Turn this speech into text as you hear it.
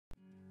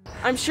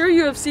I'm sure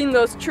you have seen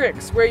those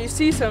tricks where you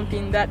see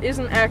something that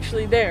isn't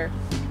actually there.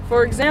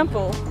 For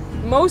example,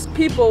 most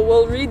people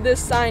will read this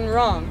sign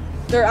wrong.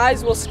 Their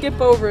eyes will skip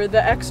over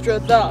the extra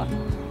 "the."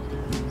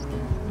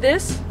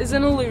 This is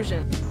an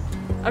illusion.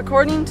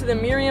 According to the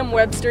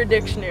Merriam-Webster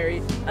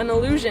dictionary, an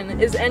illusion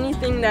is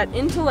anything that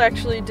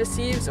intellectually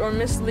deceives or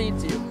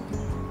misleads you.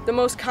 The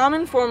most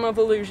common form of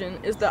illusion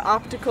is the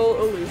optical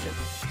illusion.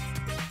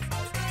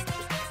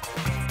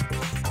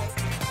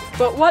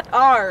 But what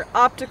are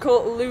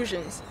optical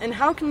illusions, and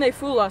how can they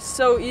fool us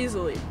so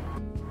easily?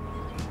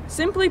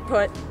 Simply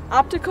put,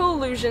 optical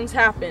illusions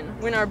happen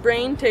when our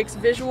brain takes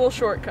visual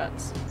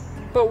shortcuts.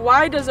 But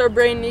why does our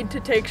brain need to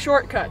take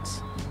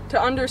shortcuts?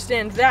 To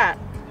understand that,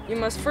 you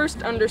must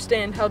first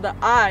understand how the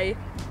eye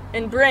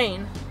and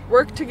brain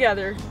work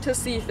together to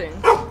see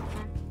things.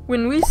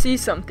 When we see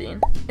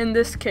something, in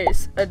this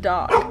case a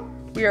dog,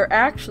 we are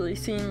actually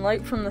seeing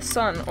light from the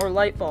sun or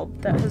light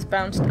bulb that has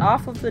bounced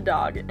off of the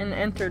dog and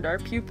entered our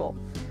pupil.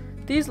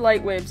 These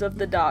light waves of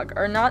the dog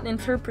are not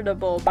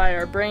interpretable by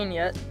our brain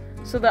yet,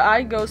 so the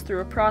eye goes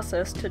through a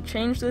process to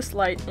change this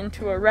light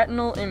into a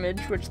retinal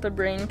image which the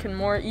brain can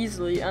more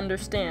easily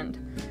understand.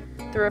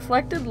 The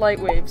reflected light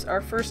waves are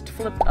first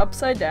flipped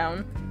upside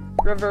down,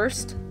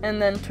 reversed,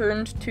 and then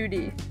turned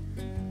 2D.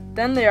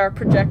 Then they are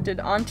projected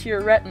onto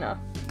your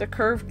retina, the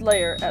curved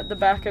layer at the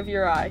back of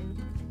your eye.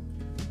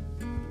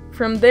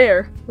 From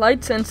there,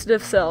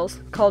 light-sensitive cells,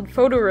 called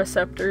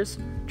photoreceptors,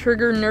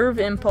 trigger nerve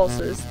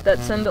impulses that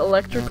send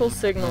electrical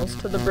signals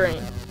to the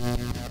brain.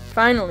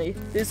 Finally,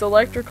 these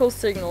electrical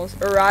signals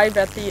arrive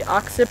at the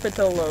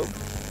occipital lobe,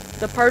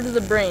 the part of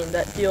the brain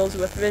that deals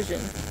with vision,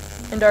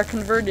 and are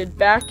converted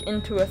back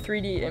into a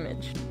 3D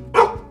image.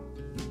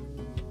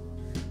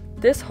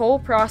 This whole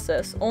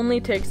process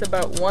only takes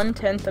about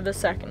 1/10 of a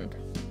second.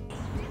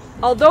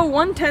 Although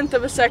 1/10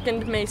 of a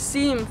second may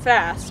seem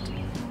fast,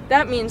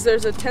 that means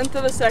there's a 1/10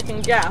 of a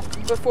second gap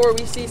before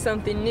we see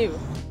something new.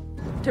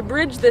 To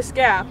bridge this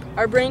gap,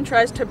 our brain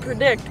tries to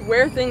predict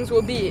where things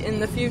will be in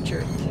the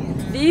future.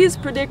 These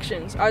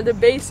predictions are the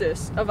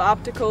basis of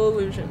optical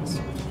illusions.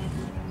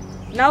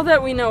 Now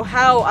that we know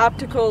how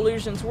optical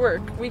illusions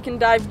work, we can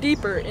dive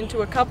deeper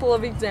into a couple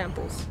of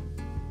examples.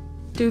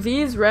 Do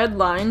these red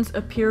lines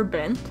appear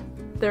bent?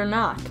 They're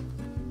not.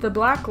 The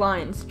black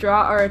lines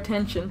draw our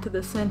attention to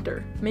the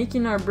center,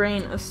 making our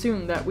brain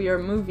assume that we are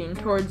moving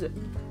towards it.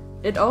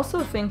 It also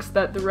thinks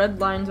that the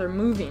red lines are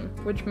moving,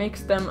 which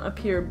makes them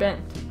appear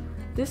bent.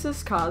 This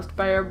is caused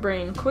by our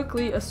brain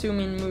quickly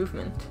assuming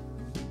movement.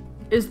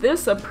 Is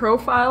this a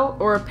profile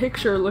or a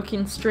picture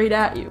looking straight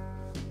at you?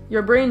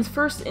 Your brain's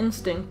first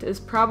instinct is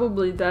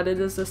probably that it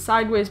is a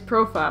sideways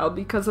profile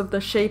because of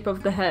the shape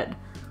of the head.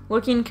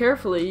 Looking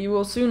carefully, you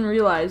will soon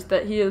realize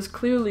that he is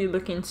clearly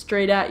looking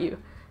straight at you.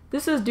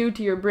 This is due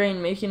to your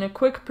brain making a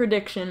quick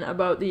prediction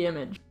about the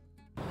image.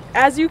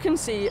 As you can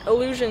see,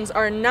 illusions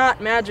are not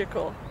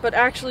magical, but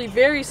actually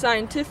very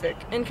scientific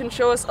and can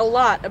show us a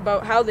lot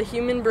about how the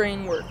human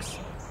brain works.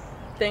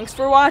 Thanks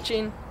for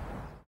watching!